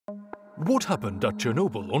What happened at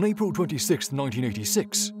Chernobyl on April 26,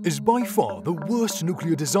 1986 is by far the worst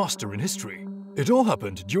nuclear disaster in history. It all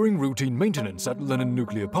happened during routine maintenance at Lenin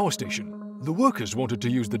Nuclear Power Station. The workers wanted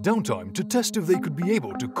to use the downtime to test if they could be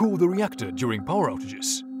able to cool the reactor during power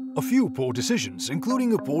outages. A few poor decisions,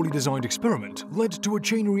 including a poorly designed experiment, led to a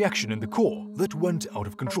chain reaction in the core that went out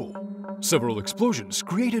of control. Several explosions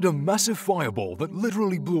created a massive fireball that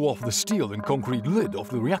literally blew off the steel and concrete lid of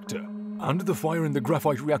the reactor. And the fire in the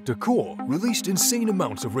graphite reactor core released insane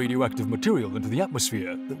amounts of radioactive material into the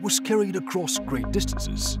atmosphere that was carried across great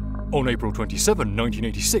distances. On April 27,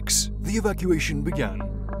 1986, the evacuation began.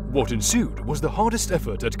 What ensued was the hardest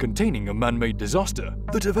effort at containing a man-made disaster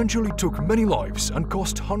that eventually took many lives and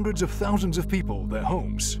cost hundreds of thousands of people their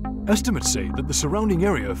homes. Estimates say that the surrounding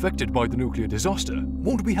area affected by the nuclear disaster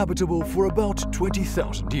won't be habitable for about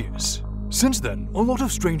 20,000 years. Since then, a lot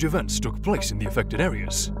of strange events took place in the affected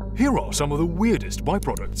areas. Here are some of the weirdest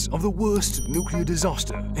byproducts of the worst nuclear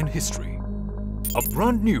disaster in history. A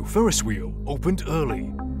brand new Ferris wheel opened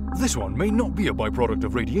early. This one may not be a byproduct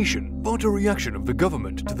of radiation, but a reaction of the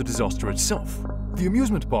government to the disaster itself. The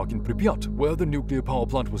amusement park in Pripyat, where the nuclear power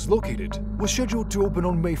plant was located, was scheduled to open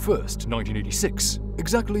on May 1, 1986,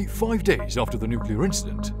 exactly 5 days after the nuclear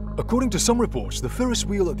incident. According to some reports, the Ferris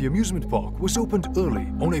wheel at the amusement park was opened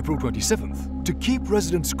early on April 27th to keep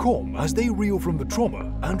residents calm as they reel from the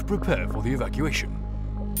trauma and prepare for the evacuation.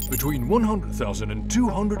 Between 100,000 and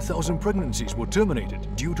 200,000 pregnancies were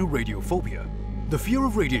terminated due to radiophobia. The fear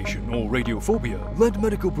of radiation, or radiophobia, led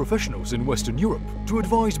medical professionals in Western Europe to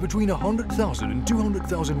advise between 100,000 and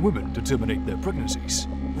 200,000 women to terminate their pregnancies.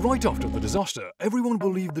 Right after the disaster, everyone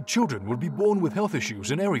believed that children would be born with health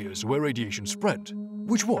issues in areas where radiation spread,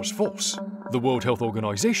 which was false. The World Health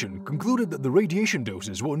Organization concluded that the radiation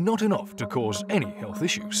doses were not enough to cause any health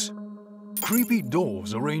issues. Creepy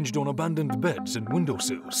dolls arranged on abandoned beds and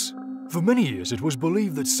windowsills. For many years, it was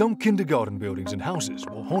believed that some kindergarten buildings and houses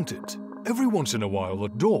were haunted. Every once in a while, a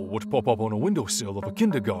doll would pop up on a windowsill of a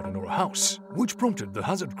kindergarten or a house, which prompted the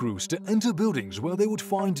hazard crews to enter buildings where they would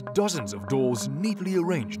find dozens of dolls neatly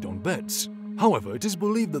arranged on beds. However, it is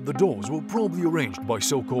believed that the dolls were probably arranged by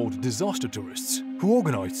so-called disaster tourists, who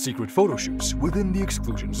organized secret photo shoots within the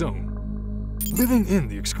exclusion zone. Living in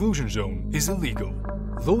the exclusion zone is illegal.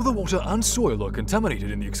 Though the water and soil are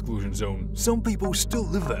contaminated in the exclusion zone, some people still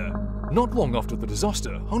live there. Not long after the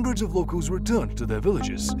disaster, hundreds of locals returned to their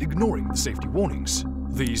villages, ignoring the safety warnings.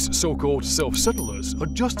 These so-called self-settlers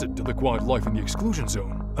adjusted to the quiet life in the exclusion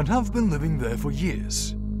zone and have been living there for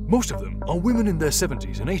years. Most of them are women in their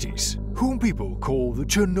 70s and 80s, whom people call the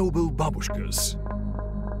Chernobyl babushkas.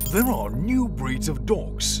 There are new breeds of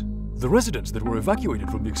dogs. The residents that were evacuated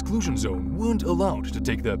from the exclusion zone weren't allowed to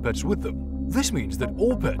take their pets with them. This means that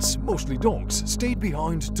all pets, mostly dogs, stayed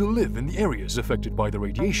behind to live in the areas affected by the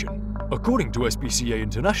radiation. According to SPCA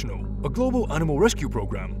International, a global animal rescue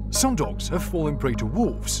program, some dogs have fallen prey to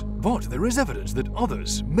wolves, but there is evidence that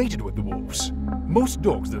others mated with the wolves. Most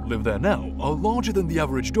dogs that live there now are larger than the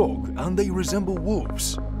average dog, and they resemble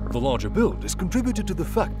wolves. The larger build is contributed to the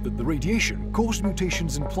fact that the radiation caused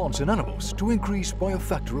mutations in plants and animals to increase by a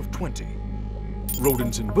factor of 20.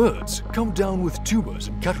 Rodents and birds come down with tumors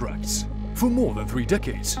and cataracts. For more than 3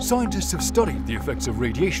 decades, scientists have studied the effects of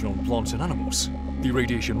radiation on plants and animals. The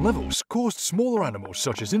radiation levels caused smaller animals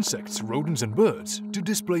such as insects, rodents and birds to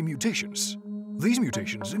display mutations. These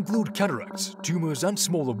mutations include cataracts, tumors and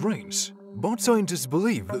smaller brains. But scientists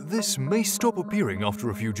believe that this may stop appearing after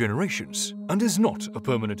a few generations and is not a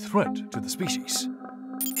permanent threat to the species.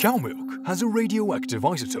 Cow milk has a radioactive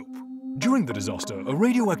isotope. During the disaster, a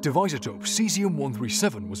radioactive isotope,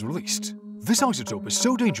 cesium-137, was released. This isotope is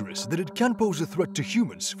so dangerous that it can pose a threat to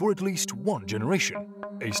humans for at least 1 generation.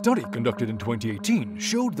 A study conducted in 2018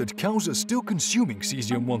 showed that cows are still consuming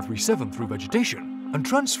cesium-137 through vegetation and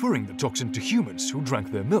transferring the toxin to humans who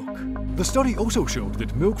drank their milk. The study also showed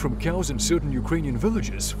that milk from cows in certain Ukrainian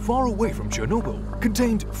villages far away from Chernobyl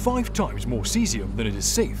contained 5 times more cesium than it is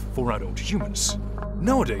safe for adult humans.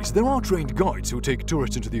 Nowadays, there are trained guides who take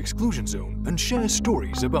tourists into the exclusion zone and share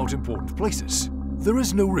stories about important places. There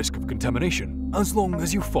is no risk of contamination as long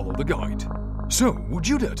as you follow the guide. So, would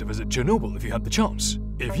you dare to visit Chernobyl if you had the chance?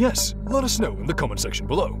 If yes, let us know in the comment section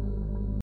below.